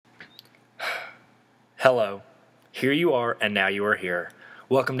Hello. Here you are, and now you are here.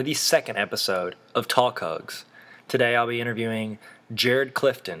 Welcome to the second episode of Talk Hugs. Today I'll be interviewing Jared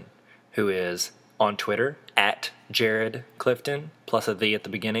Clifton, who is on Twitter at Jared Clifton, plus a the at the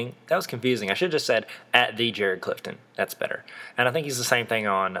beginning. That was confusing. I should have just said at the Jared Clifton. That's better. And I think he's the same thing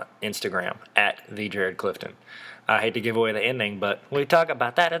on Instagram, at the Jared Clifton. I hate to give away the ending, but we talk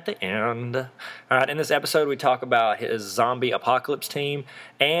about that at the end. All right, in this episode, we talk about his zombie apocalypse team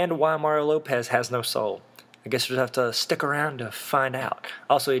and why Mario Lopez has no soul. I guess you'll have to stick around to find out.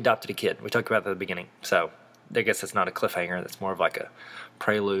 Also, he adopted a kid. We talked about that at the beginning. So I guess that's not a cliffhanger. That's more of like a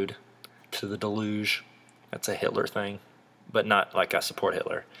prelude to the deluge. That's a Hitler thing, but not like I support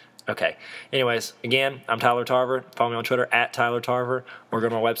Hitler. Okay. Anyways, again, I'm Tyler Tarver. Follow me on Twitter at Tyler Tarver, or go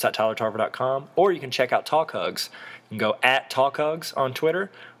to my website, tylertarver.com, or you can check out Talk Hugs. You can go at Talk Hugs on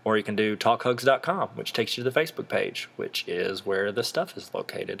Twitter, or you can do talkhugs.com, which takes you to the Facebook page, which is where the stuff is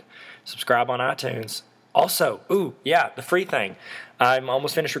located. Subscribe on iTunes. Also, the free thing. I'm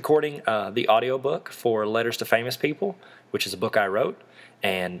almost finished recording the audiobook for Letters to Famous People, which is a book I wrote.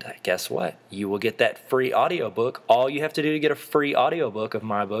 And guess what? You will get that free audiobook. All you have to do to get a free audiobook of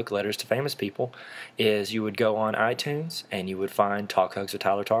my book, Letters to Famous People, is you would go on iTunes and you would find Talk Hugs with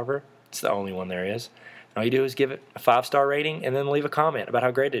Tyler Tarver. It's the only one there is. All you do is give it a 5-star rating and then leave a comment about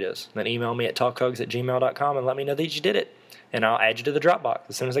how great it is. Then email me at talkhugs@gmail.com and let me know that you did it. And I'll add you to the Dropbox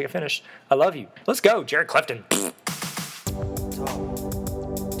as soon as I get finished. I love you. Let's go, Jared Clifton.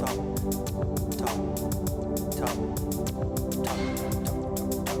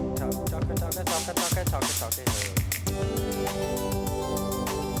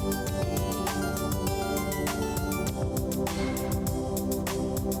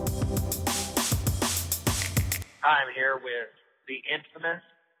 I'm here with the infamous,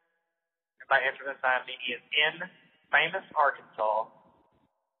 and by infamous I mean he is in famous Arkansas,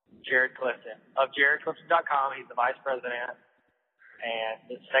 Jared Clifton of JaredClifton.com. He's the vice president and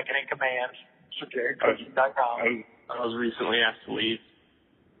the second in command for JaredClifton.com. I was recently asked to leave.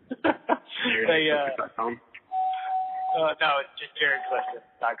 JaredClifton.com. No, it's just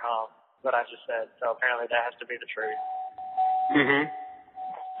JaredClifton.com. What I just said. So apparently that has to be the truth. Mm-hmm.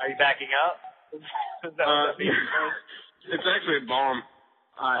 Are you backing up? It's actually a bomb.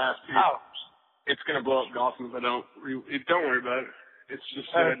 I have to. Oh. It's gonna blow up Gotham if I don't. Don't worry about it. It's just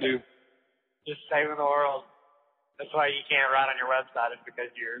what I do. Just saving the world. That's why you can't write on your website. It's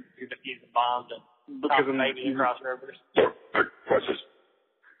because you're defusing bombs and tossing babies across rivers. What's this?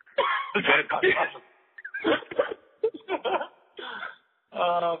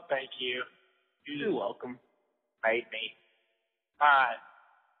 Oh, thank you. You're welcome. Made me. All right.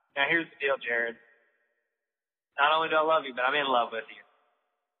 Now, here's the deal, Jared. Not only do I love you, but I'm in love with you.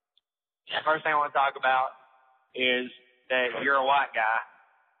 The first thing I want to talk about is that you're a white guy,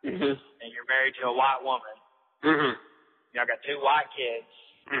 mm-hmm. and you're married to a white woman. Mm-hmm. Y'all got 2 white kids.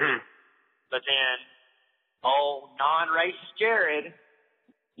 Mm-hmm. But then old non-racist Jared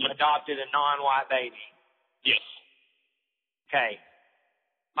adopted a non-white baby. Yes. Okay.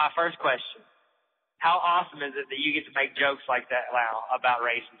 My first question. How awesome is it that you get to make jokes like that now about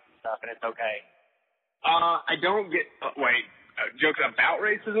racism and stuff, and it's okay? I don't get jokes about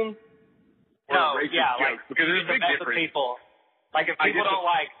racism. No, yeah, jokes, because there's a big difference. People, like if people don't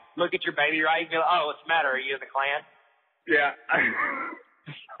look at your baby right, you go, "Oh, what's the matter? Are you in the Klan?" Yeah.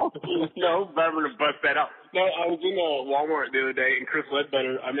 No, but I'm gonna bust that out. No, I was in Walmart the other day, and Chris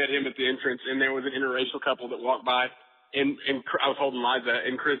Ledbetter. I met him at the entrance, and there was an interracial couple that walked by. And I was holding Liza,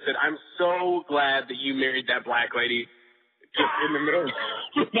 and Chris said, "I'm so glad that you married that black lady just in the middle."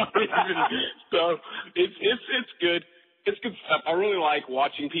 So it's good. It's good stuff. I really like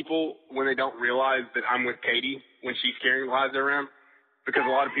watching people when they don't realize that I'm with Katie when she's carrying Liza around, because a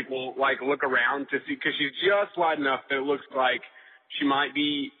lot of people look around to see, because she's just wide enough that it looks like she might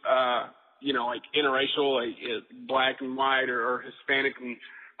be interracial, black and white, or Hispanic and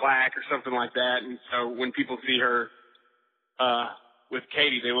black, or something like that. And so when people see her with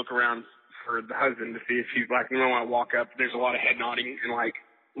Katie, they look around for the husband to see if she's black. And when I walk up, there's a lot of head nodding and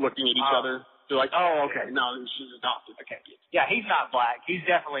looking at each other. They're like, "Oh, okay, no, she's adopted." Okay. Yeah, he's not black. He's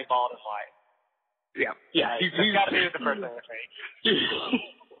definitely bald and white. Yeah. He's got to be the first thing with me.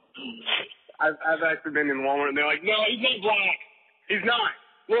 I've actually been in Walmart, and they're like, "No, he's not black. He's not.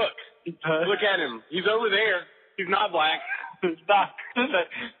 Look at him. He's over there. He's not black." Stop.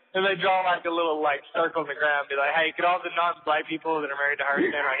 And they draw a little circle in the ground, be like, "Hey, could all the non-black people that are married to her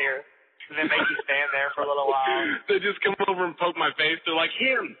stand right here?" And then make you stand there for a little while. They just come over and poke my face. They're like,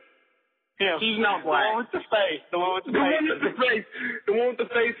 "Him. He's not black. The one with the face. The one with the face. The one with the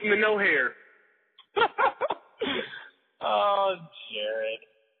face and the no hair." Oh, Jared.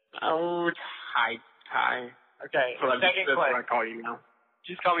 Oh, Ty. Okay. Second That's question. what I call you now.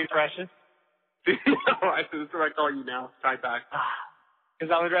 Just call me Precious. No, I said that's what I call you now. Ty.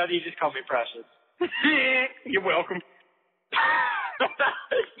 Because I would rather you just call me Precious. You're welcome.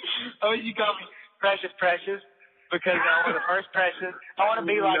 Oh, you call me Precious because I want the first Precious. I want to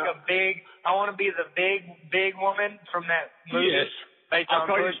be like I want to be the big woman from that movie based on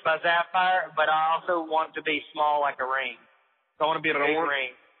Push by Sapphire, but I also want to be small like a ring. So I want to be a big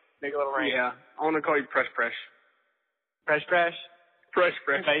ring. Big little ring. Yeah. I want to call you Fresh. Fresh? Fresh.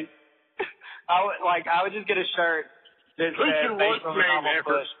 Okay. I would just get a shirt that said based on the novel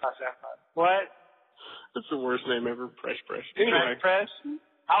Push by Sapphire. What? That's the worst name ever. Fresh. Anyway. Fresh?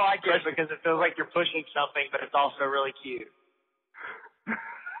 I like it because it feels like you're pushing something, but it's also really cute.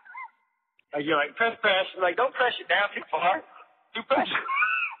 Like you're like, press. Like, don't press it down too far. Too press it.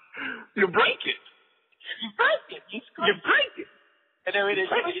 You break it. You break it. You break it. And then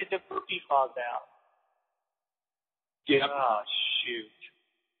the poopy falls out. Yep. Oh, shoot.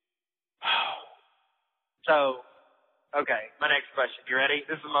 So, okay, my next question. You ready?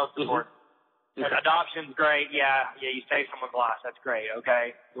 This is the most important. Okay. Adoption's great. Yeah, you save someone's life. That's great,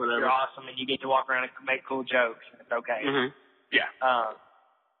 okay? Whatever. You're awesome, and you get to walk around and make cool jokes. It's okay. Mm-hmm. Yeah.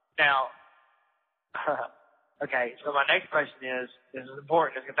 Now, okay, so my next question is, this is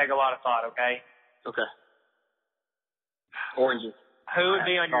important. It's going to take a lot of thought, okay? Okay. Oranges. Who would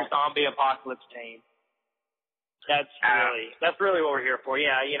be on your zombie apocalypse team? That's really what we're here for.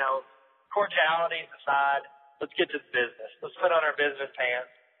 Yeah, cordialities aside, let's get to business. Let's put on our business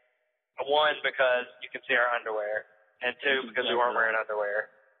pants. One, because you can see our underwear. And two, because we weren't wearing underwear.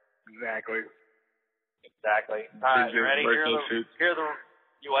 Exactly. All right, you ready? Here are the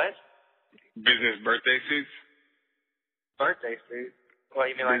you what? Business birthday suits. Birthday suit? What,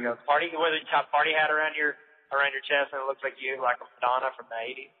 you mean like a party with a top party hat around your chest and it looks like you like a Madonna from the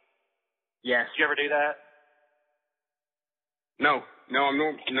 80s? Yes. Did you ever do that? No,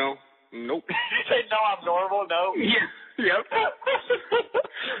 nope. You say no, I'm normal? No? Yeah. Yep.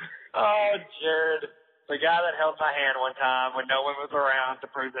 Oh, Jared. The guy that held my hand one time when no one was around to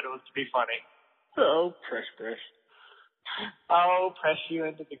prove that it was to be funny. Oh, Fresh. Oh, press you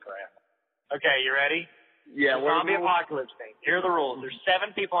into the ground. Okay, you ready? Yeah. The zombie apocalypse thing. Here are the rules. There's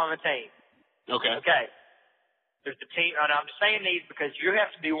 7 people on the team. Okay. There's the team. And I'm just saying these because you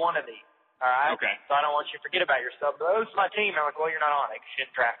have to be one of these. All right? Okay. So I don't want you to forget about yourself. But this is my team. I'm like, well, you're not on it because you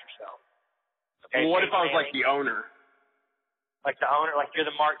didn't draft yourself. Okay. Well, what if I was like the owner? Like the owner? Like you're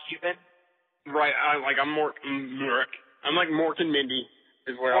the Mark Cuban? Right. I'm like Mork and Mindy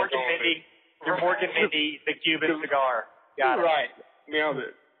is where I'm going. Mork and Mindy. You're Mork and Mindy, the Cuban cigar. Got it. Right. Nailed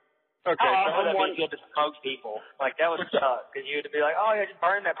it. Okay. How would you had to smoke people? Like, that would suck. Because you had to be like, oh, yeah, just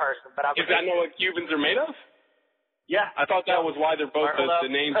burn that person. But Is that know what Cubans are made of? Yeah. I thought that was why they're both the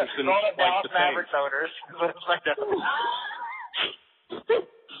names are like Dallas the same. Mavericks owners.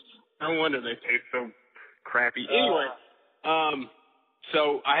 No wonder they taste so crappy. Anyway,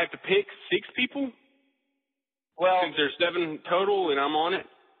 so I have to pick 6 people? Well, since there's 7 total and I'm on it?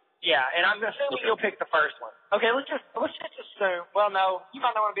 Yeah, and I'm assuming you'll pick the first one. Okay, let's just assume. Well, no, you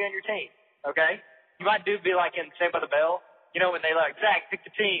might not want to be on your team. Okay, you might be like in Saved by the Bell. You know when they like Zach pick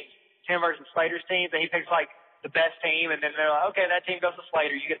the teams, Tim versus Slater's teams, and he picks like the best team, and then they're like, okay, that team goes to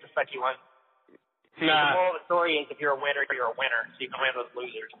Slater. You get the sucky one. Nah. The moral of the story is if you're a winner, you're a winner. So you can win those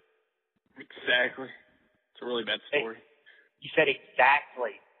losers. Exactly. It's a really bad story. You said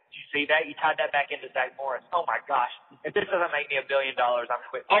exactly. Did you see that? You tied that back into Zach Morris. Oh, my gosh. If this doesn't make me $1 billion, I'm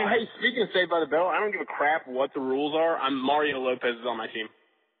quitting. Oh, hey, speaking of Saved by the Bell, I don't give a crap what the rules are. Mario Lopez is on my team.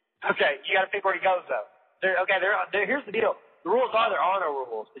 Okay, you got to pick where he goes, though. Here's the deal. The rules are there are no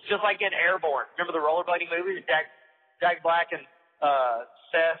rules. It's just like in Airborne. Remember the rollerblading movie with Jack Black and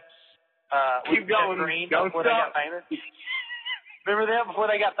Seth Keep going. Green before they got famous? Remember them before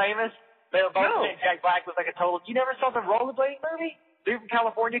they got famous? They were both saying Jack Black was like a total. You never saw the rollerblading movie? Dude from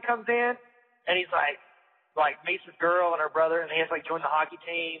California comes in, and he's like meets this girl and her brother, and he has to join the hockey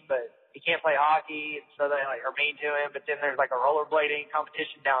team, but he can't play hockey, and so they are mean to him. But then there's a rollerblading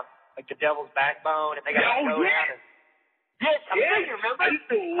competition down the Devil's Backbone, and they got to go down. And, yes, I'm sure you remember. I used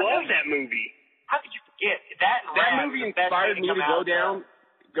to love that movie. How could you forget that? That movie inspired me to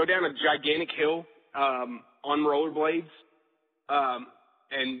go down a gigantic hill on rollerblades.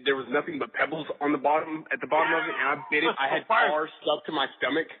 And there was nothing but pebbles at the bottom of it, and I bit it. I had tar stuck to my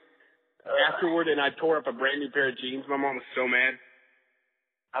stomach afterward, and I tore up a brand new pair of jeans. My mom was so mad.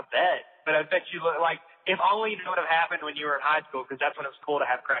 I bet. But I bet you look like, if only it would have happened when you were in high school, because that's when it was cool to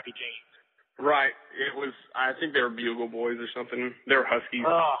have crappy jeans. Right. It was, I think they were Bugle Boys or something. They were Huskies.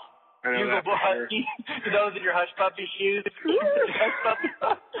 Oh, Bugle Boy Huskies. Those in your Hush Puppy shoes. Hush Puppy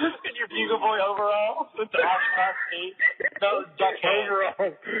in your Bugle Boy overalls. with the Oshkosh team. Those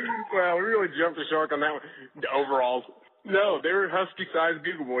overalls. Well, we really jumped the shark on that one. The overalls. No, they were husky-sized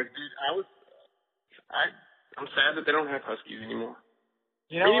Bugle Boys, dude. I'm sad that they don't have huskies anymore.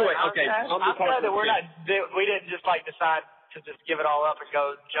 You know anyway, what? okay. I'm sad that we didn't just like decide to just give it all up and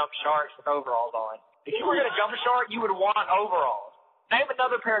go jump sharks with overalls on. If you were going to jump a shark, you would want overalls. Name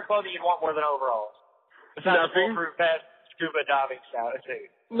another pair of clothing you'd want more than overalls. Besides Nothing. the bulletproof vest, scuba diving suit.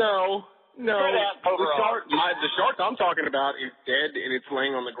 No. The shark I'm talking about is dead and it's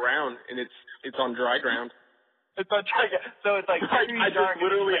laying on the ground and it's on dry ground. It's on dry ground. So it's like I just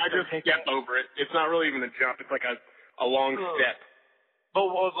step over it. It's not really even a jump. It's like a long step. But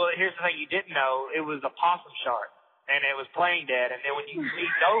here's the thing you didn't know. It was a possum shark and it was playing dead. And then when you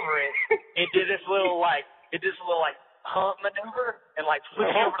sneaked over it, it did this little hump maneuver and like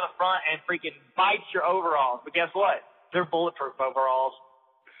flips over to the front and freaking bites your overalls. But guess what? They're bulletproof overalls.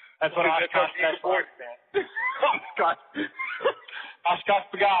 That's what Oshkosh specializes in. Oshkosh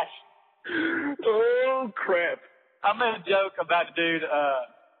Bagash. Oh, crap. I made a joke about the dude,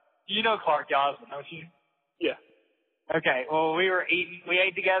 you know Clark Osmond, don't you? Yeah. Okay, well, we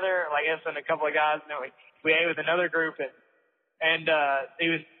ate together, like us and a couple of guys, and we ate with another group, and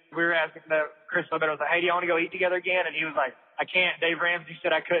we were asking Chris Ledbetter was like, hey, do you want to go eat together again? And he was like, I can't. Dave Ramsey said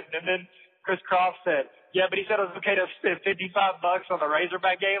I couldn't. And then Chris Croft said, yeah, but he said it was okay to spend $55 on the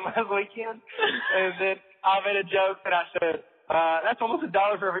Razorback game last weekend. And then I made a joke and I said, that's almost $1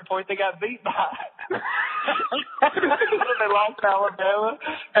 for every point they got beat by. They lost to Alabama.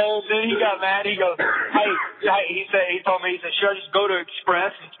 And then he got mad. He goes, he told me, should I just go to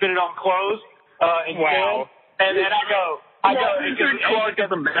Express and spend it on clothes instead? Wow. And then I go, Clark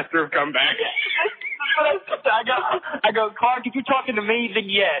is a master of comeback. I go, Clark, if you're talking to me, then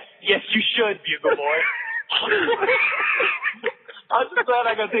yes, you should, Bugle Boy. I just thought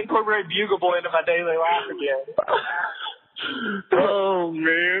I could incorporate Bugle Boy into my daily life again. Oh,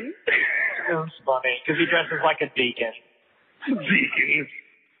 man. It was funny, because he dresses like a deacon. Deacons.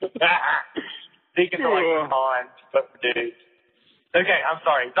 Deacons are like the cons, but for dudes. Okay, I'm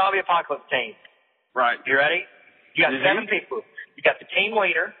sorry. Zombie Apocalypse team. Right. You ready? You got 7 people. You got the team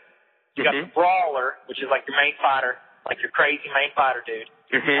leader. You got the brawler, which is like your main fighter, like your crazy main fighter dude.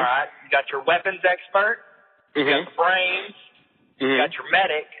 All right? You got your weapons expert. You got the brains. You got your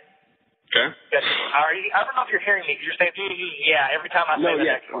medic. Okay. I don't know if you're hearing me because you're saying, yeah, every time I say the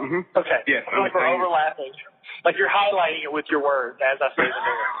next one. Okay. Yes. I feel like we're overlapping. Like you're highlighting it with your words as I say the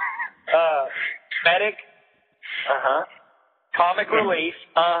new one. Medic. Comic relief.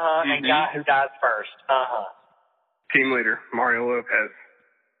 And guy who dies first. Team leader, Mario Lopez.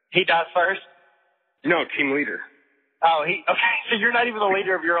 He dies first? No, team leader. Oh, okay. So you're not even the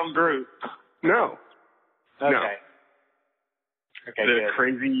leader of your own group. No. Okay. No. Okay, the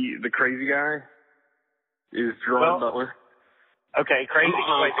crazy guy is Gerard Butler. Okay, crazy.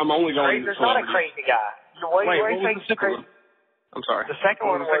 I'm only going. There's not a crazy guy. What are you saying? Crazy? I'm sorry. The second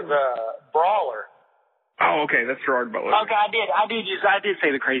one was Brawler. Oh, okay, that's Gerard Butler. Okay, I did say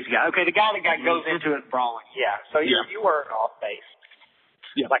the crazy guy. Okay, the guy that goes into it brawling. Yeah. So you were off base.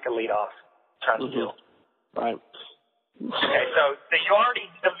 Yeah. Like a lead off, trying to steal. Right. Okay, so you already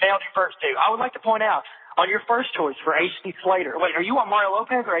nailed your first two. I would like to point out, on your first choice for AC Slater, wait, are you on Mario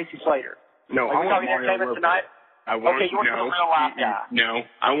Lopez or AC Slater? No, I want Mario Lopez. Tonight? I want, you want the real life guy. No,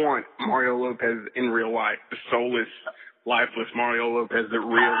 I want Mario Lopez in real life, the soulless, lifeless Mario Lopez, the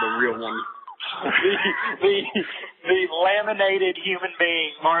real one. the laminated human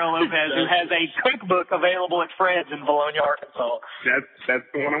being, Mario Lopez, who has a cookbook available at Fred's in Bologna, Arkansas. That's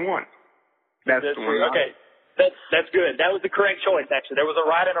the one I want. That's the one. Okay. That's good. That was the correct choice, actually. There was a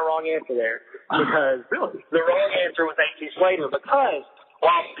right and a wrong answer there. Because the wrong answer was AC Slater. Because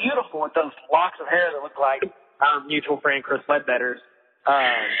while beautiful with those locks of hair that look like our mutual friend Chris Ledbetter's,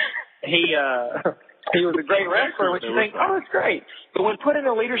 he was a great wrestler, which you think, oh, that's great. But when put in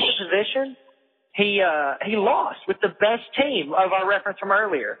a leadership position, he lost with the best team of our reference from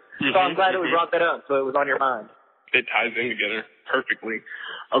earlier. So I'm glad that we brought that up, so it was on your mind. It ties in together perfectly.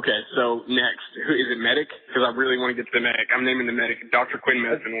 Okay, so next, who is it? Medic? Because I really want to get to the medic. I'm naming the medic Dr. Quinn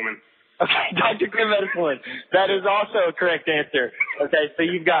Medicine Woman. Okay, Dr. Quinn Medicine Woman. That is also a correct answer. Okay, so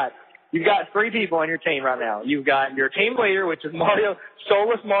you've got 3 people on your team right now. You've got your team leader, which is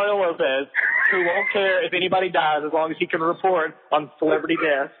Soulless Mario Lopez, who won't care if anybody dies as long as he can report on celebrity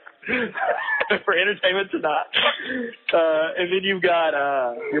deaths for Entertainment Tonight. And then you've got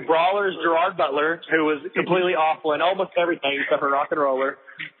your brawlers, Gerard Butler, who was completely awful in almost everything except for rock and roller.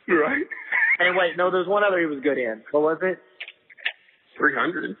 Right. And wait, no, there's one other he was good in. What was it?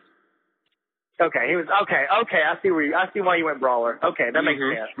 300. Okay, he was okay. I see why you went brawler. Okay, that makes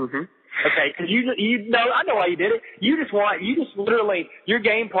sense. Mm-hmm. Okay, because I know why you did it. You just literally, your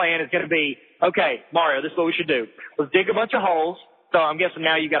game plan is going to be, okay, Mario, this is what we should do. Let's dig a bunch of holes. So I'm guessing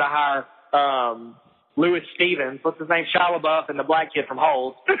now you got to hire Louis Stevens, what's his name, Shia LaBeouf, and the black kid from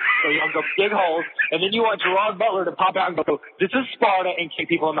Holes. So you want to go dig holes, and then you want Gerard Butler to pop out and go, this is Sparta, and kick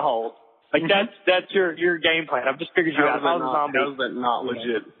people in the holes. Like that's your game plan. I've just figured you out. How is that not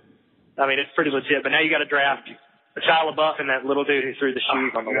legit? I mean, it's pretty legit, but now you got to draft Shia LaBeouf and that little dude who threw the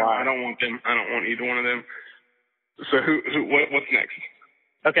shoes on the wall. I don't want them. I don't want either one of them. So what's next?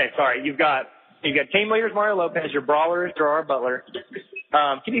 Okay, sorry. You've got team leaders Mario Lopez. Your brawler is Gerard Butler.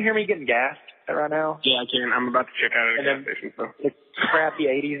 Can you hear me getting gassed right now? Yeah, I can. I'm about to check out at a gas station. So the crappy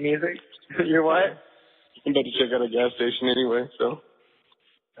 '80s music. You're what? I'm about to check out a gas station anyway. So.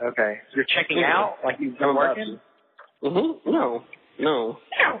 Okay. So you're checking out like you've been working? No.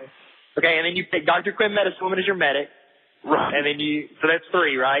 Okay, and then you pick Dr. Quinn Medicine Woman as your medic. Right. And then so that's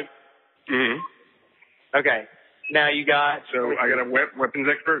 3, right? Okay. Now you got. So I got a weapons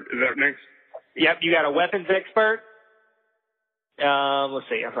expert. Is that next? Yep, you got a weapons expert. Let's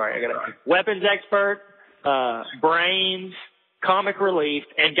see. I'm sorry. I got a weapons expert, brains, comic relief,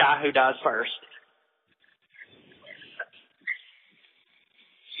 and guy who dies first.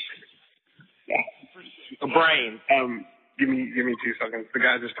 Brains. Give me 2 seconds. The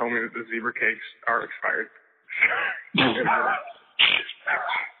guy just told me that the zebra cakes are expired. That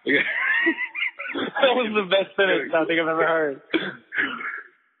was the best sentence I think I've ever heard.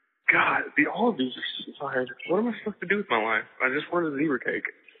 God, all of these are expired. What am I supposed to do with my life? I just want a zebra cake.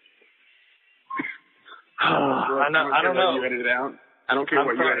 I don't know. You edit it out. I don't care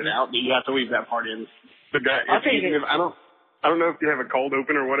what you edit out, but you have to leave that part in. The guy. I don't know if you have a cold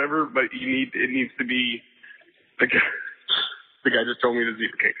open or whatever, but it needs to be. The guy just told me the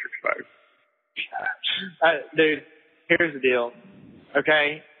zebra cakes are expired. Dude, here's the deal.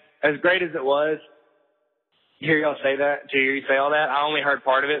 Okay, as great as it was, to hear you say all that, I only heard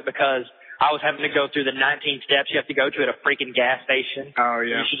part of it because I was having to go through the 19 steps you have to go to at a freaking gas station. Oh,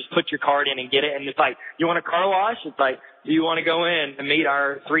 yeah. You should just put your card in and get it. And it's like, you want a car wash? It's like, do you want to go in and meet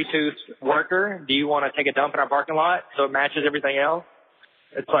our 3-tooth worker? Do you want to take a dump in our parking lot so it matches everything else?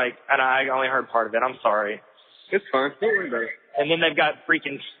 It's like, and I only heard part of it. I'm sorry. It's fine. Don't worry about it. And then they've got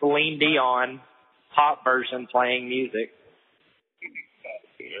freaking Celine Dion pop version playing music.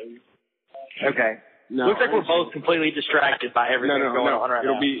 Okay. No, looks like we're both completely distracted by everything going on right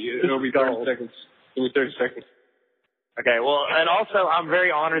now. It'll be 30 seconds. Give me 30 seconds. Okay, well, and also I'm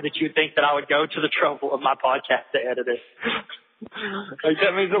very honored that you think that I would go to the trouble of my podcast to edit it. Like,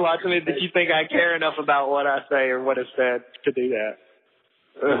 that means a lot to me that you think I care enough about what I say or what is said to do that.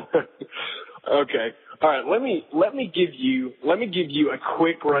 Okay. All right. Let me give you a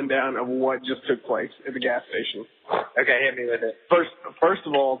quick rundown of what just took place at the gas station. Okay, hit me with it. First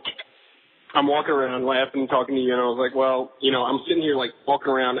of all, I'm walking around laughing and talking to you, and I was like, well, I'm sitting here like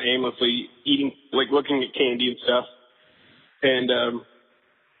walking around aimlessly, eating, like looking at candy and stuff, and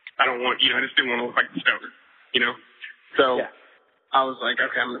I don't want, I just didn't want to look like a stoner, So yeah. I was like,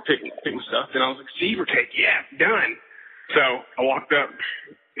 okay, I'm gonna pick my stuff, and I was like, zebra cake, yeah, done. So I walked up,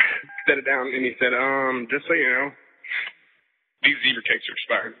 set it down, and he said, just so you know, these zebra cakes are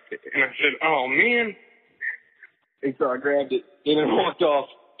expired. And I said, oh man. And so I grabbed it and I walked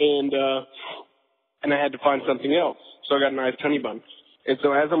off, and I had to find something else. So I got a nice honey bun. And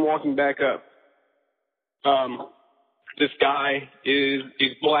so as I'm walking back up, this guy is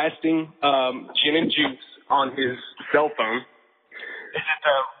blasting gin and juice on his cell phone. Is it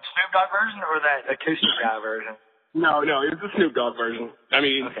the Snoop Dogg version or that acoustic guy version? No, it was the Snoop Dogg version. I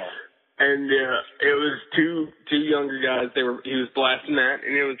mean, okay. And it was two younger guys. He was blasting that,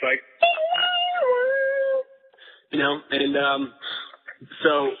 and it was like, and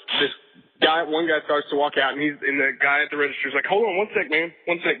so one guy starts to walk out, and the guy at the register is like, hold on 1 sec, man,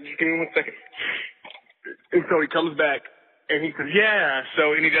 1 sec, just give me 1 second. And so he comes back, and he says, yeah.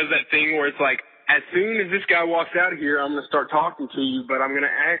 So, and he does that thing where it's like, as soon as this guy walks out of here, I'm going to start talking to you, but I'm going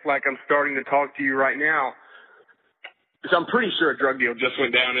to act like I'm starting to talk to you right now. So I'm pretty sure a drug deal just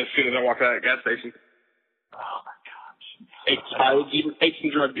went down as soon as I walked out of the gas station. Oh, my gosh. Zebra cakes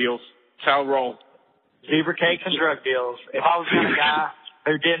and drug deals. That's how I roll. Zebra cakes and drug deals. If I was the kind of guy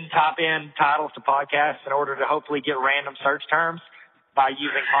who didn't type in titles to podcasts in order to hopefully get random search terms by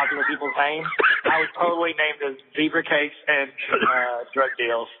using popular people's names, I would totally name this Zebra cakes and drug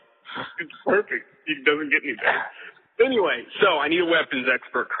deals. It's perfect. It doesn't get any better. Anyway, so I need a weapons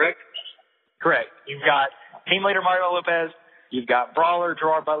expert, correct? Correct. You've got team leader Mario Lopez. You've got brawler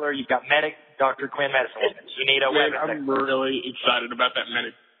Gerard Butler. You've got medic Dr. Quinn Medicine Woman. You need a weapons expert. I'm really excited about that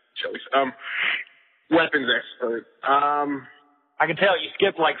medic. choice. Weapons expert. I can tell you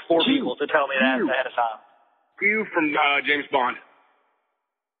skipped like 4 people to tell me that ahead of time. Q from James Bond.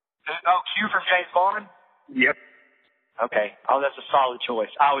 Oh, Q from James Bond? Yep. Okay. Oh, that's a solid choice.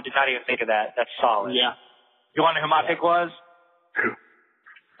 I did not even think of that. That's solid. Yeah. You want to know who my pick was? Who?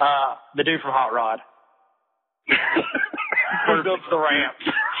 The dude from Hot Rod. He builds the ramp.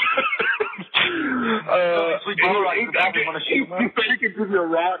 You could give you a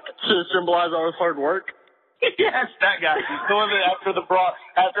rock to symbolize all his hard work. Yes, that guy. The one that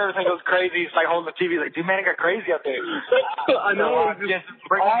after everything goes crazy, he's like holding the TV, like, dude, man, it got crazy out there. I know. Just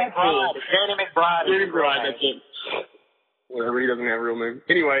Danny McBride. Danny McBride, that's it. Whatever, he doesn't have a real name.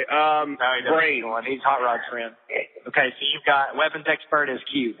 Anyway, Brain. He's Hot Rod's friend. Okay, so you've got weapons expert as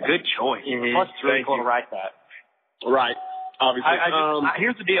Q. Good choice. Mm-hmm. Plus, it's really cool to write that. Right. Obviously.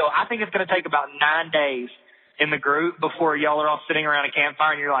 Here's the deal. I think it's going to take about 9 days in the group before y'all are all sitting around a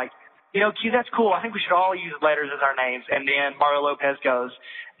campfire and you're like, Q, that's cool. I think we should all use letters as our names. And then Mario Lopez goes,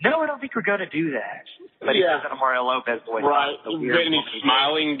 no, I don't think we're going to do that. But he says in a Mario Lopez voice. Right. And he's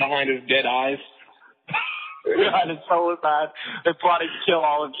smiling behind his dead eyes. God, it's so bad. They're plotting to kill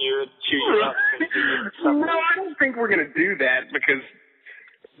all of you and chew you up. No, I don't think we're going to do that because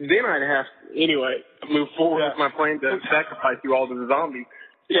then I'd have to, move forward with my plan to sacrifice you all to the zombies.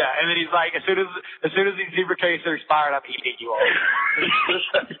 Yeah, and then he's like, as soon as these zebra cases are expired, I'm eating you all.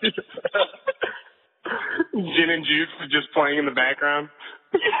 Gin and juice is just playing in the background.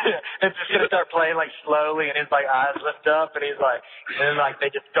 It's just gonna start playing like slowly, and his like eyes lift up, and he's like, and then like they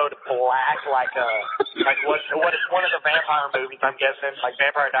just go to black, like what is one of the vampire movies? I'm guessing, like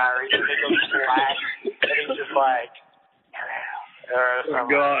Vampire Diaries. And they go to black, and he's just like, oh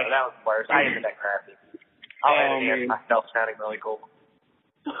God, that was worse. I hated that crappy. I'll edit it. Myself sounding really cool.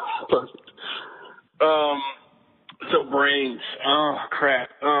 Perfect. So brains. Oh crap.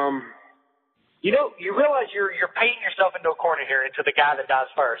 You realize you're painting yourself into a corner here, into the guy that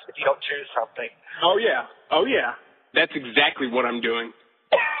dies first if you don't choose something. Oh yeah. That's exactly what I'm doing.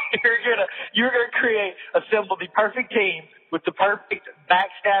 You're gonna assemble the perfect team with the perfect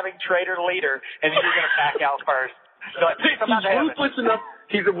backstabbing traitor leader, and then you're gonna back out first. So like,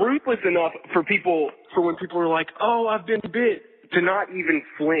 he's ruthless enough for when people are like, oh, I've been bit, to not even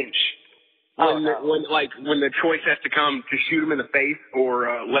flinch. When the choice has to come to shoot him in the face or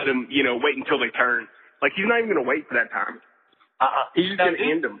let him, wait until they turn. Like, he's not even going to wait for that time. He's just going to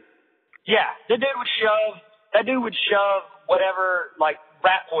end him. Yeah, that dude would shove whatever, like,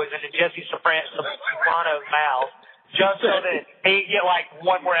 rat poison in Jesse Soprano's mouth just so that he'd get, like,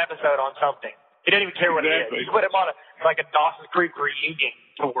 one more episode on something. He didn't even care what it is. He put him on a Dawson's Creek reunion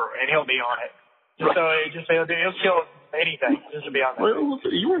tour, and he'll be on it. Right. So he'll kill anything just to be on that. Well,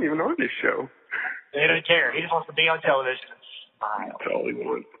 you weren't even on this show. He doesn't care. He just wants to be on television and smile. That's all he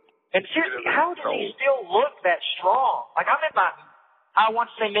wants. And seriously, how does he still look that strong? Like, I'm in my, I want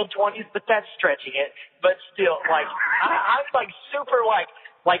to say mid-20s, but that's stretching it. But still, like, I'm like super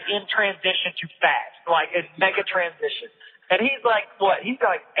like in transition to fat, like in mega transition. And he's like, what? He's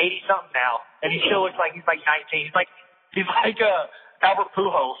like 80-something now, and he still looks like he's like 19. He's like Albert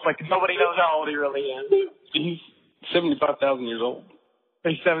Pujols. Like, nobody knows how old he really is. He's 75,000 years old.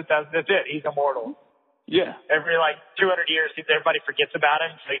 He's 7,000. That's it. He's immortal. Yeah. Every 200 years, everybody forgets about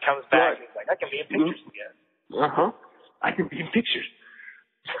him, so he comes back and he's like, I can be in pictures again. I can be in pictures.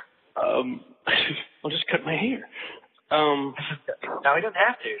 I'll just cut my hair. No, he doesn't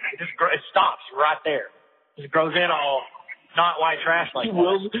have to. It stops right there. It grows in all not white trash like he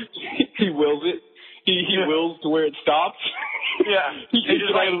wills it. He wills to where it stops. Yeah. He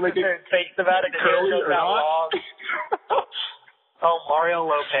just sits there and thinks about it and it goes out long. Oh, Mario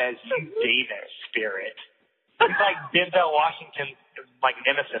Lopez, you demon spirit. He's like Denzel Washington's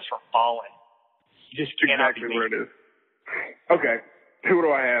nemesis from Fallen. You just cannot be where it is. Okay. Who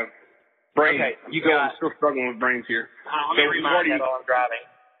do I have? Brains. Okay, I'm still struggling with brains here. Let me remind you while I'm driving.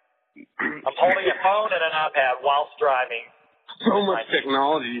 I'm holding a phone and an iPad whilst driving. So much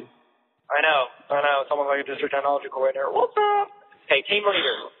technology. I know. Someone's like a district technology coordinator. What's up? Okay, team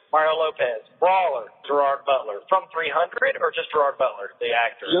leader, Mario Lopez. Brawler, Gerard Butler. From 300 or just Gerard Butler, the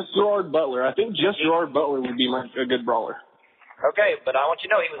actor? Just Gerard Butler. I think just Gerard Butler would be a good brawler. Okay, but I want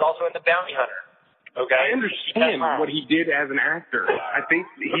you to know he was also in The Bounty Hunter. Okay? I understand what he did as an actor. I think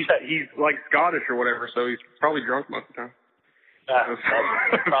he's like Scottish or whatever, so he's probably drunk most of the time.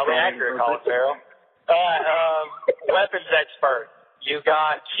 Probably accurate, Colin Farrell. Weapons expert. You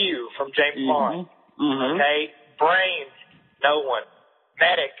got Q from James Bond. Okay. Brains. No one.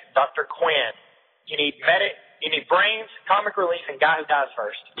 Medic. Dr. Quinn. You need medic. You need brains, comic relief, and guy who dies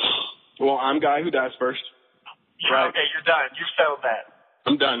first. Well, I'm guy who dies first. Right. Okay, you're done. You settled that.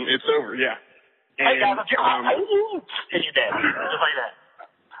 I'm done. It's over. Yeah. Hey guys, and you're dead. Just like that.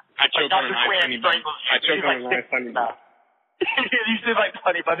 I choked on an ice honey bun. You seem like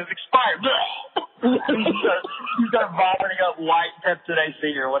Honey Bun is expired. You start vomiting up white Pepsi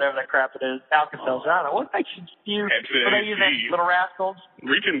AC or whatever that crap it is. Alka-Seltzer. I don't know. What makes you what they use that Little Rascals?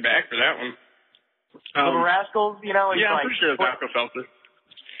 Reaching back for that one. Little Rascals, you know? Yeah, I'm like, pretty sure it's Alka-Seltzer.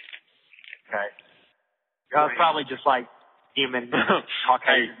 Okay. It's probably just like human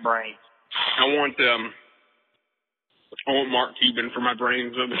Caucasian brains. I want Mark Cuban for my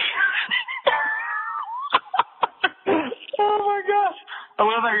brains. Oh my gosh. I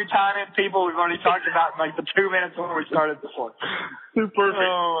love how you're tying in people we've already talked about in like the 2 minutes when we started this one. Perfect.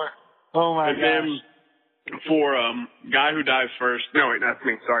 Oh my gosh. gosh. Then for Guy Who Dies First. No, wait, that's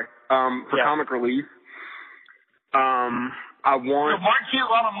me. Sorry. For comic relief, I want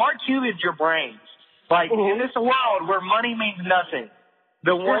Mark Cuban's your brains. Like in this world where money means nothing,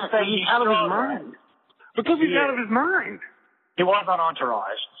 the one thing he's out of his mind. Because he's out of his mind. He was on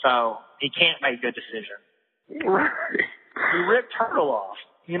Entourage, so he can't make good decisions. Right. He ripped Turtle off,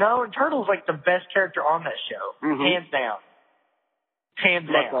 you know, and Turtle's like the best character on that show, hands down. Hands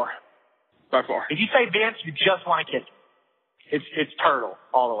down. By far. If you say Vince, you just want to kiss him. It's Turtle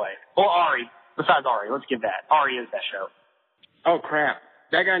all the way. Well, Ari. Besides Ari, let's give that. Ari is that show. Oh crap!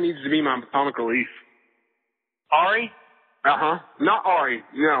 That guy needs to be my comic relief. Ari? Not Ari.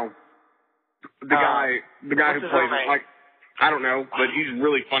 No. The guy who plays it. Like, I don't know, but he's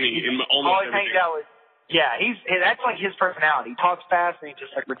really funny in almost everything. Yeah, that's like his personality. He talks fast and he's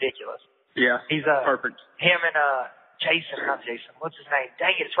just like ridiculous. Yeah, he's perfect. Him and not Jason. What's his name?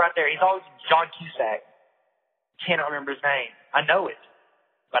 Dang it, it's right there. He's always John Cusack. Cannot remember his name. I know it,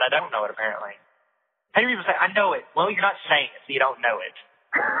 but I don't know it apparently. How do people say I know it? Well, you're not saying it, so you don't know it.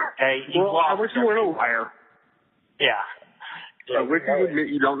 Okay. Well, I wish you weren't a liar. Yeah. I wish you would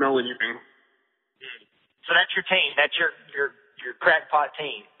admit you don't know anything. So that's your team. That's your crackpot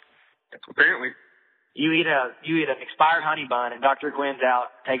team. Apparently. You eat an expired honey bun, and Dr. Quinn's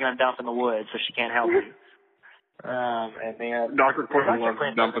out taking a dump in the woods, so she can't help you. And then Dr. Quinn loves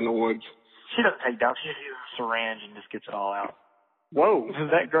to dump in the woods. She doesn't take dumps. She uses a syringe and just gets it all out. Whoa.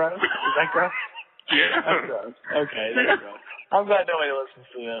 Is that gross? Yeah. That's gross. Okay, that's gross. I'm glad nobody listens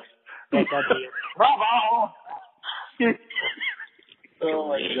to this. Bravo! Oh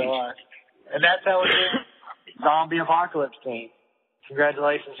my gosh. And that's how it is. Zombie apocalypse team.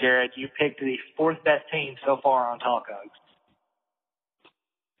 Congratulations, Jared. You picked the fourth best team so far on Talk Hugs.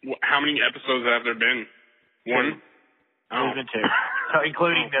 How many episodes have there been? One? There's been two. So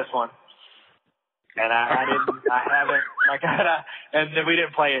including this one. And and then we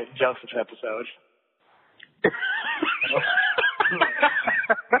didn't play it in Joseph's episode.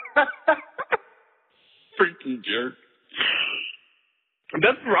 Freaking jerk.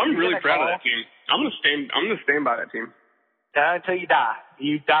 I'm really proud of that team. I'm gonna stand by that team. Until you die.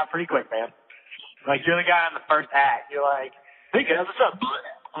 You die pretty quick, man. Like you're the guy in the first act. You're like, hey guys, what's up?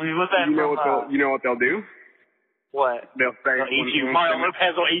 I mean, what's that? You know what they'll do? What? They'll eat you. Mario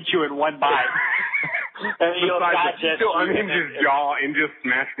Lopez will eat you in one bite. And he'll digest you. Unhinge his jaw and just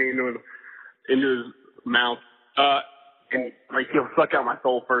smash me into his mouth. And like he'll suck out my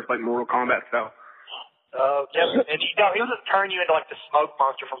soul first, like Mortal Kombat style. Oh, yeah. And he'll just turn you into like the smoke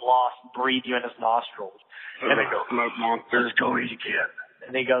monster from Lost and breathe you in his nostrils. And then go, smoke monster. Let's go easy, kid.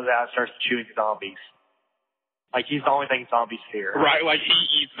 And then he goes out and starts chewing zombies. Like he's the only thing zombies fear. Right, like he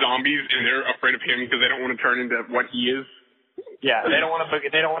eats zombies and they're afraid of him because they don't want to turn into what he is. Yeah, they don't want to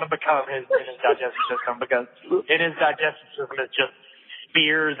become his digestive system because in his digestive system it's just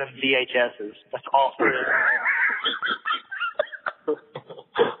spears and VHSs. That's all it is.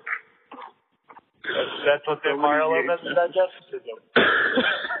 That's what the Mario Lopez digestive system.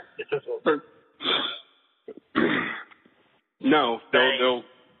 It's just no, they'll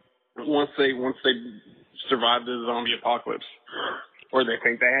once they survive the zombie apocalypse, or they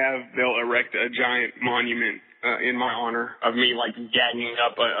think they have, they'll erect a giant monument in my honor of me like gagging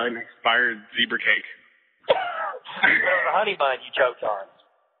up an expired zebra cake. The honey bun you choked on.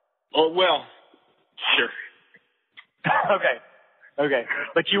 Oh well, sure. Okay,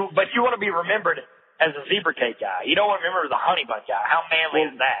 but you want to be remembered as a zebra cake guy. You don't want to remember the honey bun guy. How manly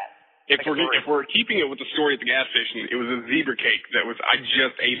is that? If we're keeping it with the story at the gas station, it was a zebra cake I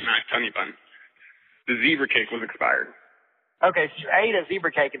just ate a nice honey bun. The zebra cake was expired. Okay, so you ate a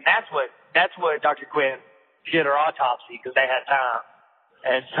zebra cake, and that's what Dr. Quinn did her autopsy because they had time,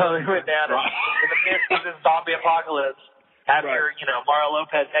 and so they went down in the midst of this zombie apocalypse after Mario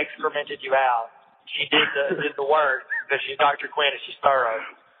Lopez excremented you out. She did the work because she's Dr. Quinn and she's thorough.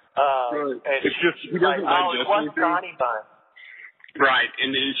 And it's just he doesn't it wasn't the honey bun. Right,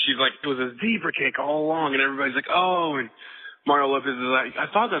 and then she's like, it was a zebra cake all along, and everybody's like, oh, and Mario Lopez is like,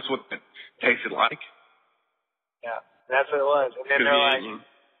 I thought that's what it tasted like. Yeah, that's what it was. And then they're like,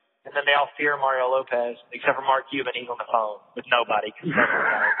 and then they all fear Mario Lopez, except for Mark Cuban. He's on the phone with nobody.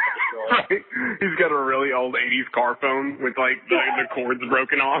 Right. He's got a really old 80s car phone with, like, the cords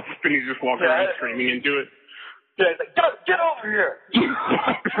broken off, and he's just walking around screaming into it. Yeah, he's like, get over here.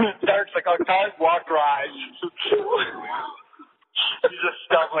 Derek's like, oh, guys, walk right. He's just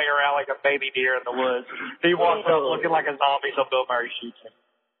stumbling around like a baby deer in the woods. He walks up looking like a zombie, so Bill Murray shoots him.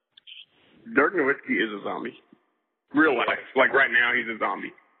 Dirk Nowitzki is a zombie. Real life. Like, right now, he's a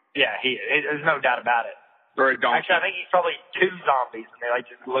zombie. Yeah, there's no doubt about it. Or a donkey. Actually, I think he's probably two zombies, and they like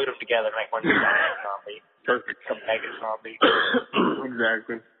just glued them together to make one zombie. Perfect. Some mega zombie.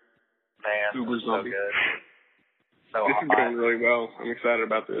 Exactly. Man, super so zombie. good. So this is going really well. I'm excited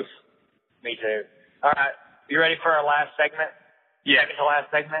about this. Me too. All right, you ready for our last segment? Yeah. Second to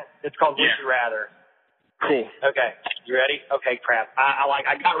last segment. It's called Would You Rather. Cool. Okay, you ready? Okay, crap.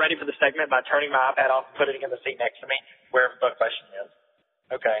 I got ready for the segment by turning my iPad off and putting it in the seat next to me, wherever the question is.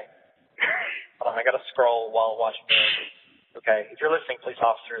 Okay. Hold on, I got to scroll while watching this. Okay, if you're listening, police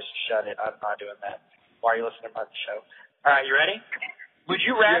officers, shut it. I'm not doing that. Why are you listening to the show? All right, you ready? Would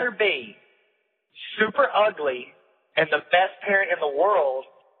you rather be super ugly and the best parent in the world,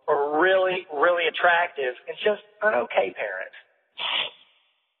 or really, really attractive and just an okay parent?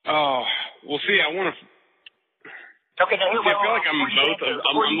 Oh, well, see, I want to. Okay, now I feel like I'm both.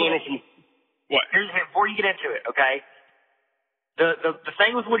 I'm a little from. What? Before you get into it, okay? The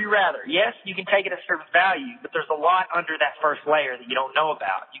thing with Would You Rather, yes, you can take it at certain value, but there's a lot under that first layer that you don't know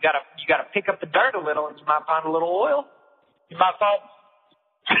about. You gotta pick up the dirt a little, and you might find a little oil. You might find.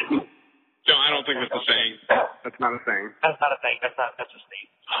 No, I don't think that's a thing. That's not a thing. That's not a thing. That's a thing.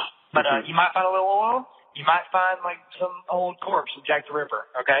 But you might find a little oil. You might find like some old corpse of Jack the Ripper.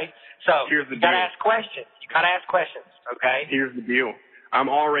 Okay, so here's the you gotta deal. ask questions. You gotta ask questions. Okay. Here's the deal. I'm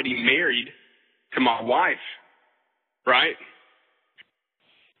already married to my wife, right?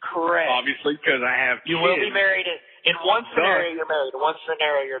 Correct. Obviously, because I have kids. You will be married in one scenario. You're married. In one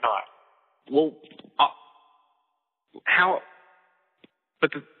scenario, you're not. Well, how? But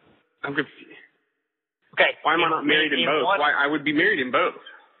I'm confused. Okay. Why am I not married in both? Why I would be married in both?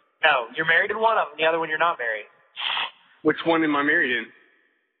 No, you're married in one of them. The other one, you're not married. Which one am I married in?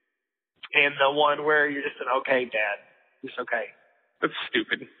 And the one where you're just an okay dad. Just okay. That's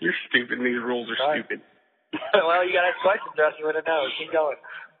stupid. You're stupid. These rules are stupid. Well, you got to ask questions, Russ. You want to know. Keep going.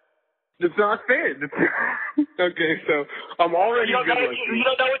 It's not fair. Okay, so I'm already good looking. You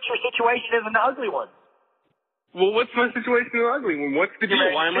don't know what your situation is in the ugly one. Well, what's my situation in the ugly one? What's the deal?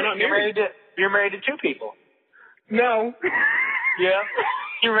 Why am I not married? You're married to two people. No. Yeah.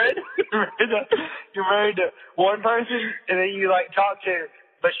 You're married to one person, and then you like talk to her,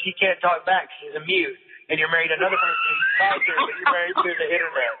 but she can't talk back. She's a mute. And you're married to another person, and you talk to her, but you're married to the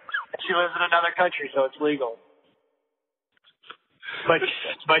internet. And she lives in another country, so it's legal. But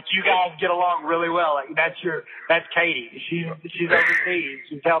you guys get along really well. Like that's Katie. She's overseas.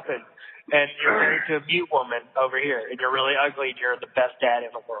 She's helping. And you're married to a mute woman over here, and you're really ugly, and you're the best dad in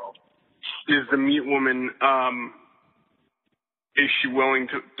the world. Is the mute woman, is she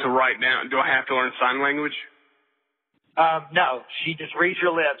willing to write down? Do I have to learn sign language? No. She just reads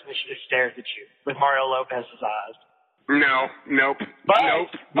your lips, and she just stares at you with Mario Lopez's eyes. No. Nope.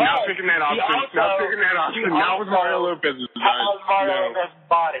 Not picking that option. Not with Mario Lopez's eyes. Not with Mario Lopez's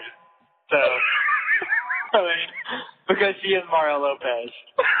body. So, because she is Mario Lopez.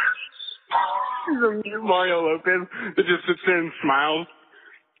 She's a mute Mario Lopez that just sits there and smiles.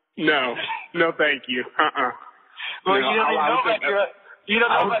 No, thank you. Well, you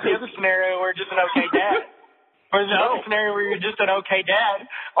don't know about the other scenario where you're just an okay dad. Or the other scenario where you're just an okay dad.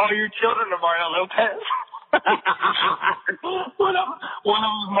 All your children are Mario Lopez. One of them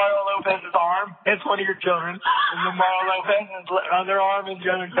is Mario Lopez's arm. It's one of your children. And then Mario Lopez's other arm is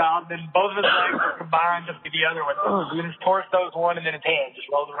the other child. Then both of his legs are combined to be the other one. And then his torso is one, and then his hand just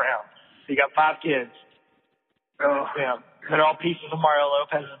rolls around. So you got 5 kids. Oh, yeah. They're all pieces of Mario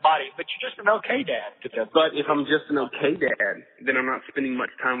Lopez's body, but you're just an okay dad. But if I'm just an okay dad, then I'm not spending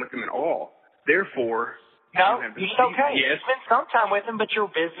much time with him at all. Therefore, no, you're just okay. Yes. You spend some time with him, but you're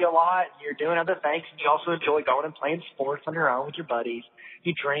busy a lot. And you're doing other things, and you also enjoy going and playing sports on your own with your buddies.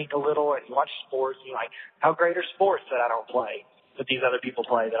 You drink a little, and you watch sports. And you're like, how great are sports that I don't play, that these other people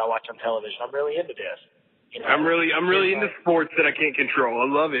play that I watch on television? I'm really into this. You know? I'm really into sports that I can't control. I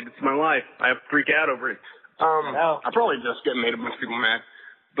love it. It's my life. I freak out over it. I probably just made a bunch of people mad.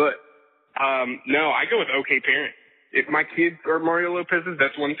 But, no, I go with okay parent. If my kids are Mario Lopez's,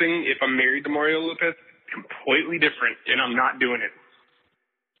 that's one thing. If I'm married to Mario Lopez, completely different, and I'm not doing it.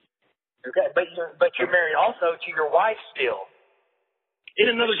 Okay, but you're married also to your wife still. In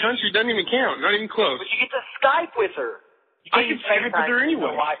another country doesn't even count. Not even close. But you get to Skype with her. I can Skype with her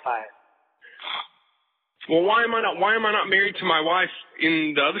anyway. Wi-Fi. Well, why am I not married to my wife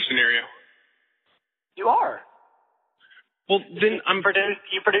in the other scenario? You are. Well, then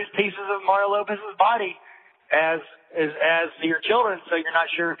you produce pieces of Mario Lopez's body as your children, so you're not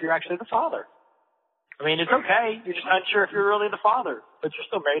sure if you're actually the father. I mean, it's okay. You're just unsure if you're really the father, but you're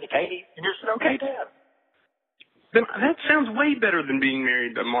still married to Katie, and you're still okay dad. Then that sounds way better than being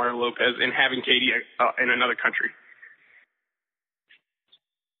married to Mario Lopez and having Katie in another country.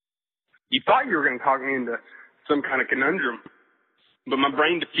 You thought you were going to talk me into some kind of conundrum, but my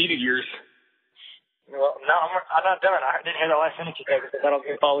brain defeated yours. Well, no, I'm not done. I didn't hear the last sentence you said, because that'll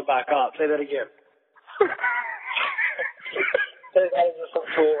get followed back up. Say that again. Say that is just some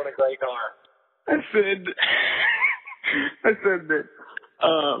tool in a gray car. I said that,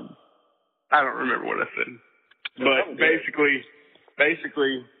 I don't remember what I said. But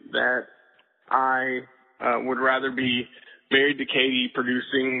basically that I would rather be married to Katie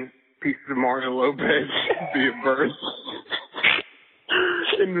producing pieces of Mario Lopez via birth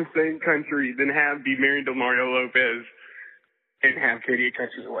in the same country than be married to Mario Lopez and have Katie 8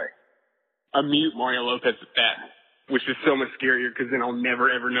 countries away. I mute Mario Lopez at that, which is so much scarier because then I'll never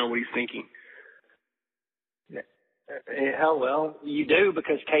ever know what he's thinking. Hell, well, you do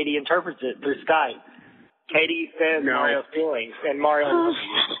because Katie interprets it through Skype. Katie says Mario's feelings, and Mario loves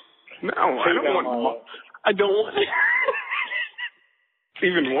you. No, I don't want. I don't want. It's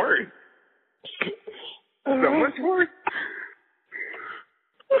even worse. So much worse.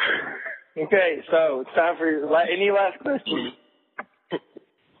 Okay, so it's time for any last questions.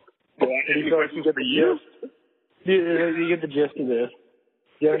 Any questions for you? You get the gist of this.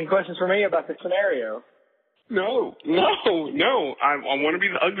 Do you have any questions for me about the scenario? No. I want to be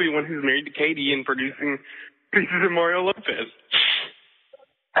the ugly one who's married to Katie and producing pieces of Mario Lopez.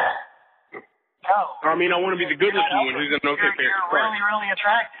 No. I mean, I want to be the good-looking one who's an okay fair. You're really, really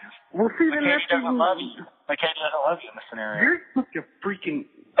attractive. Well, see, then Katie doesn't love you. But Katie doesn't love you in the scenario. You're such a freaking...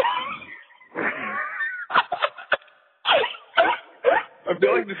 I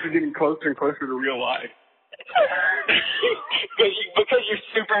feel like this is getting closer and closer to real life. Because you're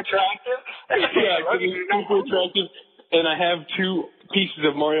super attractive? Yeah, because you're super attractive, and I have 2 pieces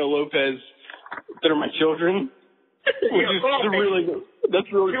of Mario Lopez that are my children, which is really,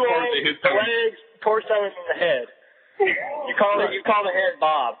 that's really hard to hit. The legs, torso, and the head. You call the head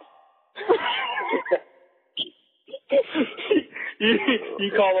Bob.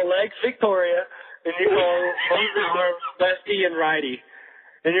 you call the legs Victoria, and you call both the arms lefty and righty.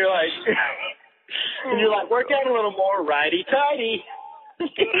 And you're like, work out a little more, righty tighty.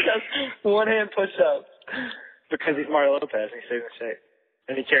 One hand push ups because he's Mario Lopez and he's in shape,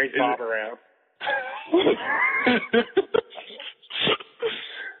 and he carries Bob around.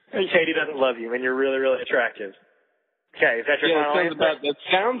 And Katie doesn't love you, and you're really, really attractive. Okay, is that your final answer? That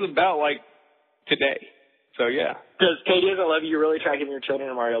sounds about like today. So yeah. Because Katie doesn't love you, you're really attractive, and your children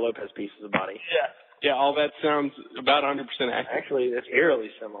are Mario Lopez pieces of body. Yeah. Yeah, all that sounds about 100% accurate. Actually, it's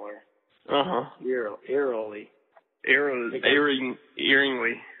eerily similar. Eerily.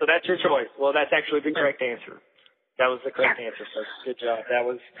 Eeringly. So that's your choice. Well, that's actually the correct answer. That was the correct answer, so good job. That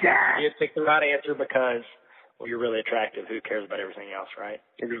was, you picked the right answer because, well, you're really attractive. Who cares about everything else, right?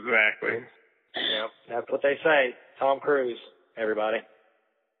 Exactly. Yeah, that's what they say. Tom Cruise, everybody.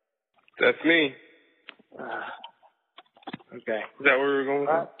 That's me. Okay. Is that where we're going with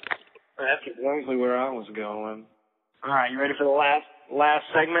that? That's exactly where I was going. All right, you ready for the last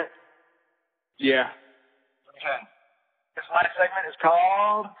segment? Yeah. Okay. This last segment is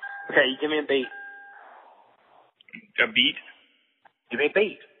called... Okay, you give me a beat. A beat? Give me a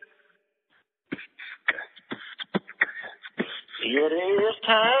beat. It is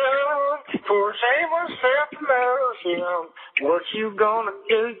time for shameless self-promotion. What you gonna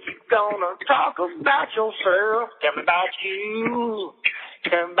do? You gonna talk about yourself. Tell me about you.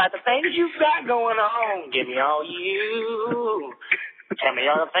 Tell me about the things you've got going on. Give me all you. Tell me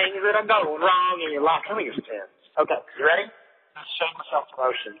all the things that are going wrong in your life. Tell me your sins. Okay, you ready? Shameless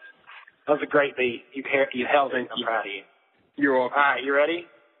self-promotion. That was a great beat. You held it. I'm proud of you. You're welcome. All right, you ready?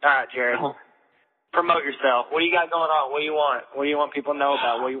 All right, Jared. Promote yourself. What do you got going on? What do you want? What do you want people to know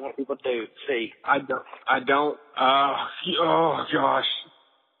about? What do you want people to do? See? I don't. Oh gosh.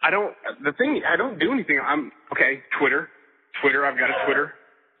 I don't do anything. Twitter. I've got a Twitter.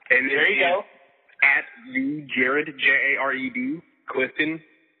 And there you go. At the Jared, Jared, Clifton.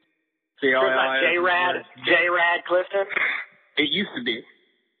 J-Rad Clifton? It used to be.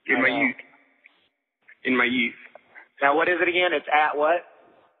 In my youth. Now what is it again? It's at what?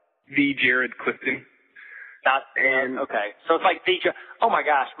 the Jared Clifton. Okay. So it's like oh my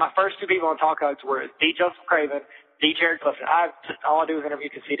gosh, my first two people on Talk Hugs were the Joseph Craven, the Jared Clifton. All I do is interview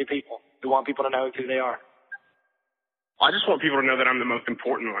conceited people who want people to know who they are. I just want people to know that I'm the most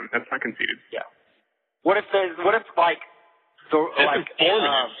important one. That's not conceited. Yeah. What if a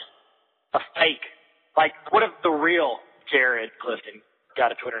fake, like what if the real Jared Clifton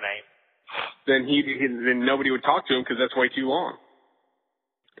got a Twitter name? Then then nobody would talk to him because that's way too long.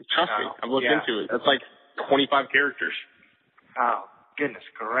 Trust me, I've looked into it. That's like 25 characters. Oh, goodness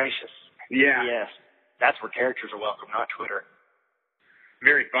gracious. Yeah. Yes. That's where characters are welcome, not Twitter.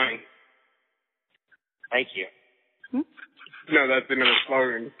 Very funny. Thank you. No, that's another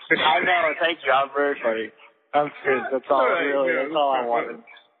slogan. I know. Thank you. I'm very funny. I'm serious. That's all that's all I wanted.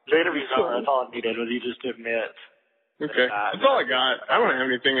 The interview's over. That's all I needed was you just to admit. Okay. That's all I got. I don't have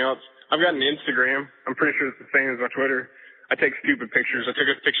anything else. I've got an Instagram. I'm pretty sure it's the same as my Twitter. I take stupid pictures. I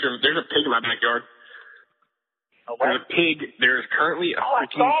took a picture there's a pig in my backyard. Oh, what? There's a pig. There's currently a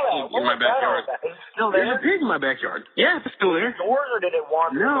freaking pig in my backyard. Is it still there? There's a pig in my backyard. Yeah, it's still there. Yours, or did it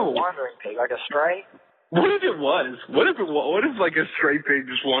wander? No. A wandering pig, like a stray? What if it was? What if like a stray pig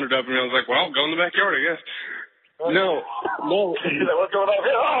just wandered up and I was like, well, go in the backyard, I guess. No. What's going on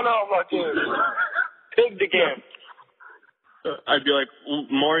here? Oh no, I'm not doing it. Pigged again. I'd be like,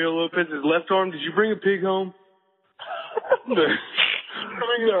 Mario Lopez, his left arm, did you bring a pig home? Bring a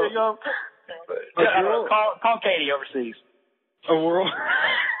pig home? Call Katie overseas. A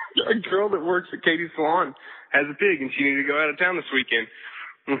girl that works at Katie's salon has a pig and she needed to go out of town this weekend.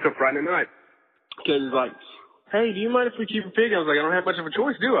 And so Friday night, Katie's like, hey, do you mind if we keep a pig? I was like, I don't have much of a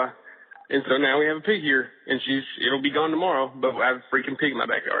choice, do I? And so now we have a pig here, and it'll be gone tomorrow, but I have a freaking pig in my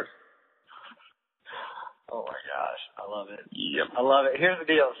backyard. Oh my gosh, I love it. Yep. I love it. Here's the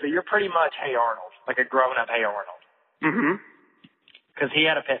deal. So you're pretty much Hey Arnold, like a grown-up Hey Arnold. Mm-hmm. Because he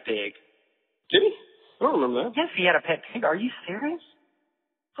had a pet pig. Did he? I don't remember that. Yes, he had a pet pig. Are you serious?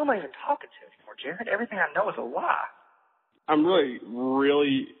 I'm not even talking to him anymore, Jared. Everything I know is a lie. I'm really,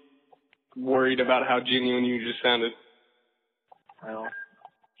 really worried about how genuine you just sounded. Well,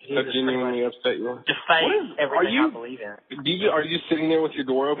 how genuinely upset you are. Just say everything I believe in. Are you just sitting there with your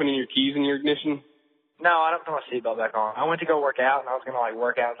door open and your keys in your ignition? No, I don't put my seatbelt back on. I went to go work out, and I was going to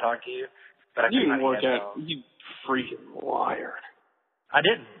work out and talk to you. But you didn't work out. You freaking liar. I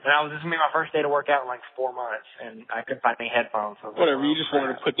didn't. And this was going to be my first day to work out in 4 months, and I couldn't find any headphones. So whatever, you just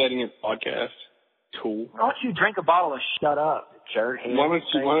wanted to put that in your podcast. Tool. Why don't you drink a bottle of Shut Up, jerk? Why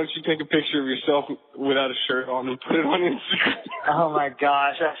don't you take a picture of yourself without a shirt on and put it on Instagram? Oh my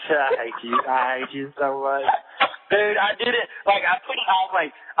gosh, I hate you. I hate you so much. Dude, I did it. I put it on,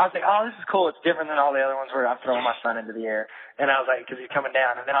 I was like, oh, this is cool. It's different than all the other ones where I'm throwing my son into the air. And I was like, because he's coming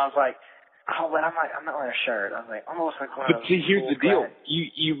down. And then I was like, oh, but I'm not wearing a shirt. I was like, almost like one of those. But see, here's the deal.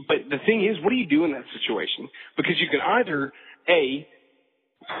 But the thing is, what do you do in that situation? Because you can either, A,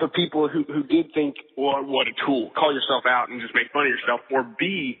 for people who did think, well, what a tool, call yourself out and just make fun of yourself, or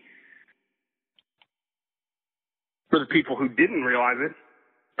B, for the people who didn't realize it.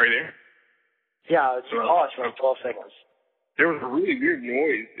 Are you there? Yeah, it's paused for 12 seconds. There was a really weird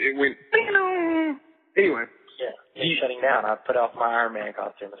noise. It went, ding-dong. Anyway. Yeah, it's shutting down. I put off my Iron Man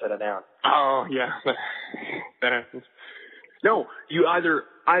costume and set it down. Oh, yeah, that happens. No, you either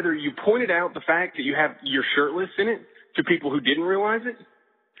you pointed out the fact that you're shirtless in it to people who didn't realize it,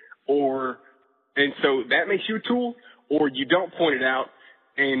 and so that makes you a tool, or you don't point it out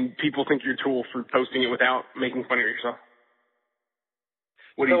and people think you're a tool for posting it without making fun of yourself.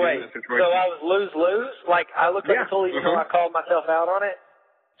 What do you do in that situation? So I was lose-lose? I looked like a tool even though I called myself out on it?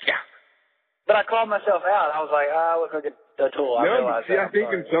 Yeah. But I called myself out. I was like, I look like a tool. I think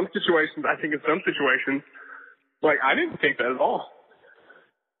in some situations, I didn't think that at all.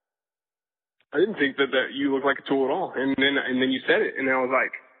 I didn't think that you look like a tool at all. And then you said it, and then I was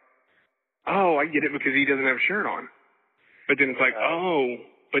like, oh, I get it because he doesn't have a shirt on. But then it's like,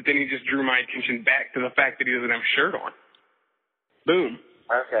 but then he just drew my attention back to the fact that he doesn't have a shirt on. Boom.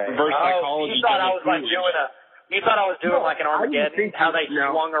 Okay. Reverse psychology. You thought I was doing like an Armageddon, how they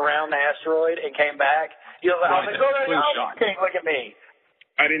swung around the asteroid and came back. I was like, you can't look at me.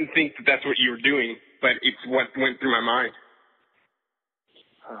 I didn't think that that's what you were doing, but it's what went through my mind.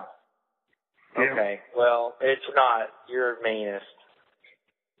 Oh. Okay. Yeah. Well, it's not. You're meanest.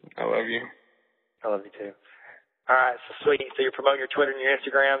 I love you. I love you too. All right, so sweet. So you're promoting your Twitter and your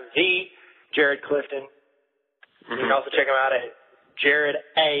Instagram, the Jared Clifton. Mm-hmm. You can also check him out at Jared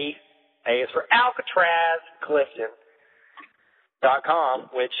A. A is for Alcatraz Clifton.com,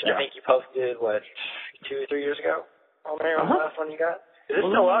 which I think you posted, 2 or 3 years ago on there on the last one you got? Is it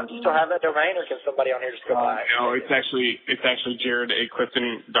still up? Do you still have that domain, or can somebody on here just go buy it? No, it's actually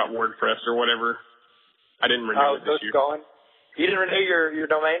Jared@Clifton.wordpress or whatever. I didn't renew it this year. Going? You didn't renew your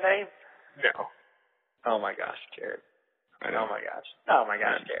domain name? No. Oh my gosh, Jared. I know. Oh my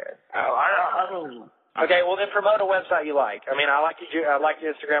gosh, Jared. I don't. Okay, well then promote a website you like. I mean, I like your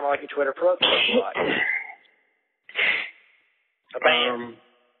Instagram, I like your Twitter. Promote what you like. A band.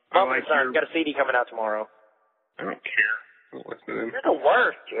 Got a CD coming out tomorrow. I don't care. I don't listen to them. You're the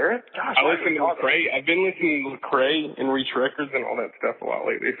worst, Jared. Gosh, I listen to Lecrae. I've been listening to Lecrae and Reach Records and all that stuff a lot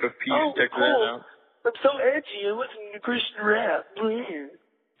lately. So please check that out. I'm so edgy. I'm listening to Christian rap.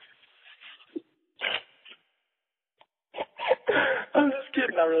 I'm just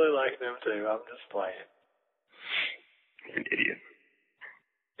kidding. I really like them too. I'm just playing. You're an idiot.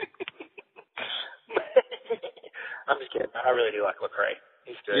 I'm just kidding. I really do like Lecrae.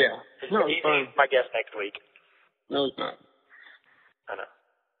 He's good. Yeah. He's my guest next week. No, he's not. I know.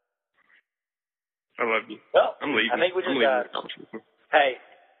 I love you. Well, I'm leaving. I think we just got. Hey,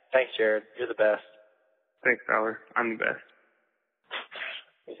 thanks, Jared. You're the best. Thanks, Tyler. I'm the best.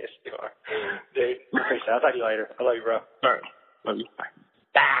 Yes, you are. Dude, I'll talk to you later. I love you, bro. All right. Love you. Bye.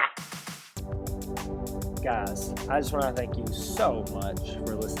 Guys, I just want to thank you so much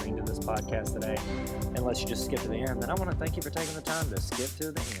for listening to this podcast today. Unless you just skip to the end, then I want to thank you for taking the time to skip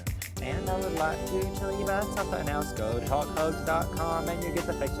to the end. And I would like to tell you about something else. Go to talkhugs.com and you get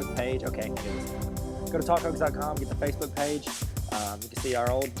the Facebook page. Okay, go to talkhugs.com, get the Facebook page. You can see our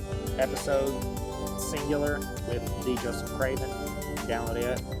old episode, Singular, with D. Joseph Craven. Download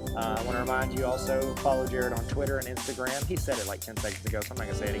it. I want to remind you also, follow Jared on Twitter and Instagram. He said it like 10 seconds ago, so I'm not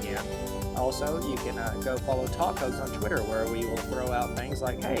going to say it again. Also, you can go follow Talk Hugs on Twitter, where we will throw out things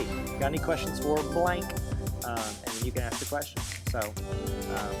like, hey, got any questions for blank? And you can ask the questions. So,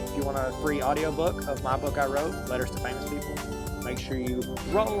 if you want a free audiobook of my book I wrote, Letters to Famous People, make sure you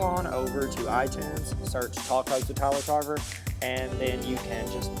roll on over to iTunes, search Talk Hugs with Tyler Tarver, and then you can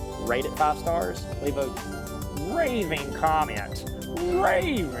just rate it 5 stars, leave a raving comment,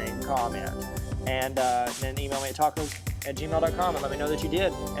 and then email me at talkhugs@gmail.com and let me know that you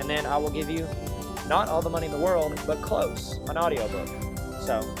did, and then I will give you not all the money in the world, but close, an audiobook.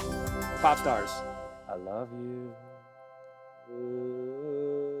 So, 5 stars. I love you.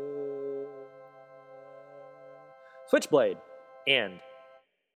 Switchblade. End.